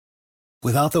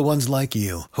Without the ones like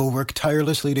you, who work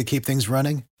tirelessly to keep things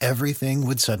running, everything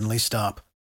would suddenly stop.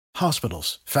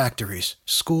 Hospitals, factories,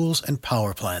 schools, and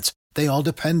power plants, they all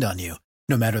depend on you.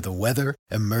 No matter the weather,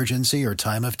 emergency, or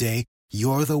time of day,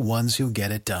 you're the ones who get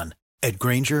it done. At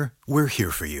Grainger, we're here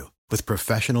for you with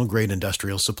professional-grade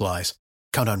industrial supplies.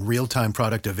 Count on real-time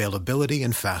product availability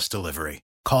and fast delivery.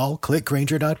 Call, click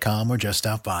Grainger.com, or just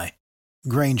stop by.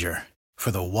 Grainger, for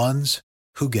the ones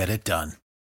who get it done.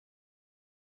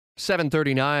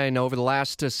 7:39. Over the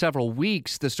last several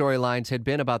weeks, the storylines had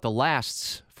been about the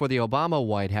lasts for the Obama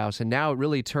White House, and now it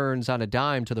really turns on a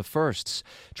dime to the firsts.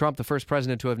 Trump, the first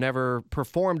president to have never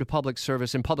performed public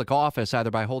service in public office, either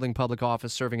by holding public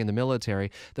office, serving in the military,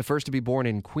 the first to be born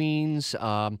in Queens,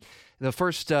 the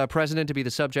first president to be the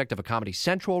subject of a Comedy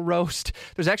Central roast.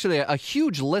 There's actually a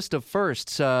huge list of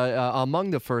firsts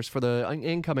among the first for the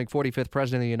incoming 45th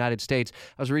president of the United States.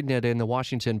 I was reading it in the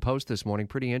Washington Post this morning.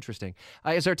 Pretty interesting.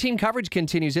 As our team coverage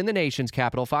continues in the nation's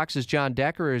capital, Fox's John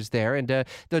Decker is there, and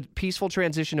the peaceful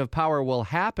transition of power will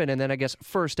happen. And then I guess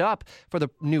first up for the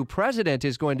new president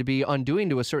is going to be undoing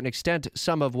to a certain extent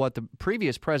some of what the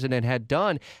previous president had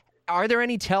done. Are there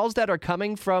any tells that are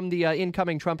coming from the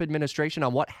incoming Trump administration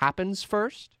on what happens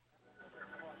first?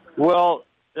 Well,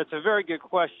 that's a very good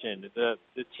question. The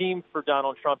team for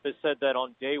Donald Trump has said that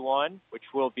on day one, which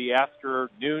will be after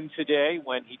noon today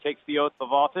when he takes the oath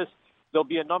of office, there'll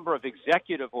be a number of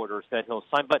executive orders that he'll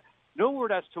sign, but no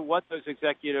word as to what those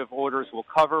executive orders will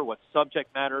cover, what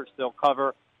subject matters they'll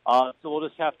cover. So we'll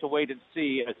just have to wait and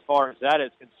see as far as that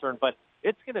is concerned. But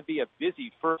it's going to be a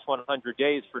busy first 100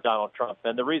 days for Donald Trump.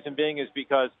 And the reason being is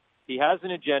because he has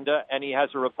an agenda and he has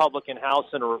a Republican House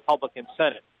and a Republican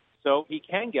Senate. So he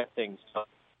can get things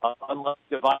done, unlike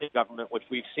divided government, which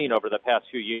we've seen over the past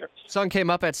few years. Sun came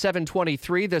up at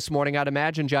 7:23 this morning. I'd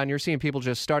imagine, John, you're seeing people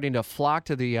just starting to flock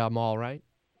to the mall, right?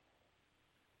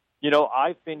 You know,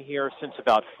 I've been here since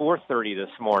about 4:30 this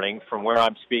morning from where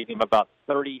I'm speaking. I'm about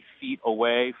 30 feet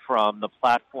away from the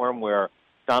platform where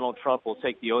Donald Trump will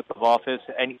take the oath of office.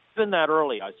 And even that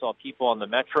early, I saw people on the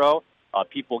metro,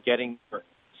 people getting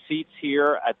seats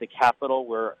here at the Capitol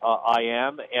where I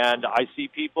am. And I see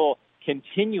people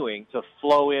continuing to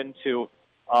flow into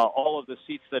all of the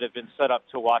seats that have been set up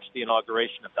to watch the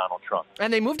inauguration of Donald Trump.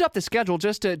 And they moved up the schedule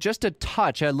just a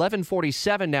touch.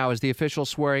 11:47 now is the official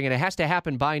swearing, and it has to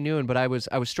happen by noon. But I was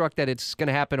struck that it's going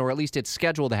to happen, or at least it's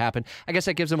scheduled to happen. I guess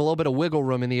that gives them a little bit of wiggle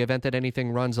room in the event that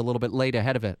anything runs a little bit late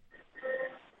ahead of it.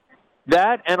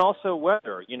 That and also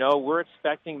weather. You know, we're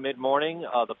expecting mid-morning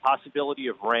the possibility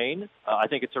of rain. I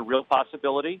think it's a real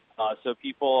possibility. So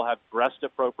people have dressed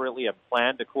appropriately and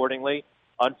planned accordingly.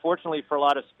 Unfortunately, for a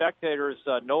lot of spectators,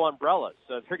 no umbrellas,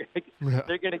 so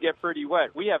they're going to get pretty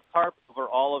wet. We have tarp over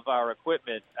all of our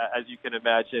equipment, as you can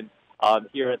imagine,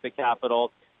 here at the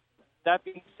Capitol. That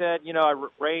being said, you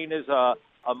know, rain is a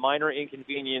minor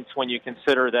inconvenience when you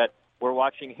consider that we're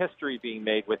watching history being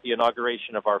made with the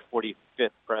inauguration of our 45th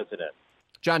president.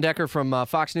 John Decker from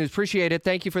Fox News. Appreciate it.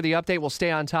 Thank you for the update. We'll stay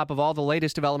on top of all the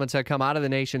latest developments that come out of the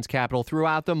nation's capital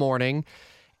throughout the morning.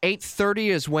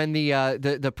 8:30 is when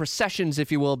the processions,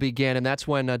 if you will, begin, and that's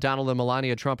when Donald and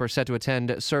Melania Trump are set to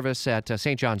attend service at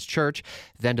St. John's Church,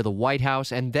 then to the White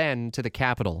House, and then to the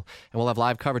Capitol. And we'll have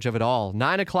live coverage of it all.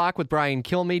 9 o'clock with Brian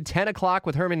Kilmeade, 10 o'clock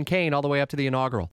with Herman Cain, all the way up to the inaugural.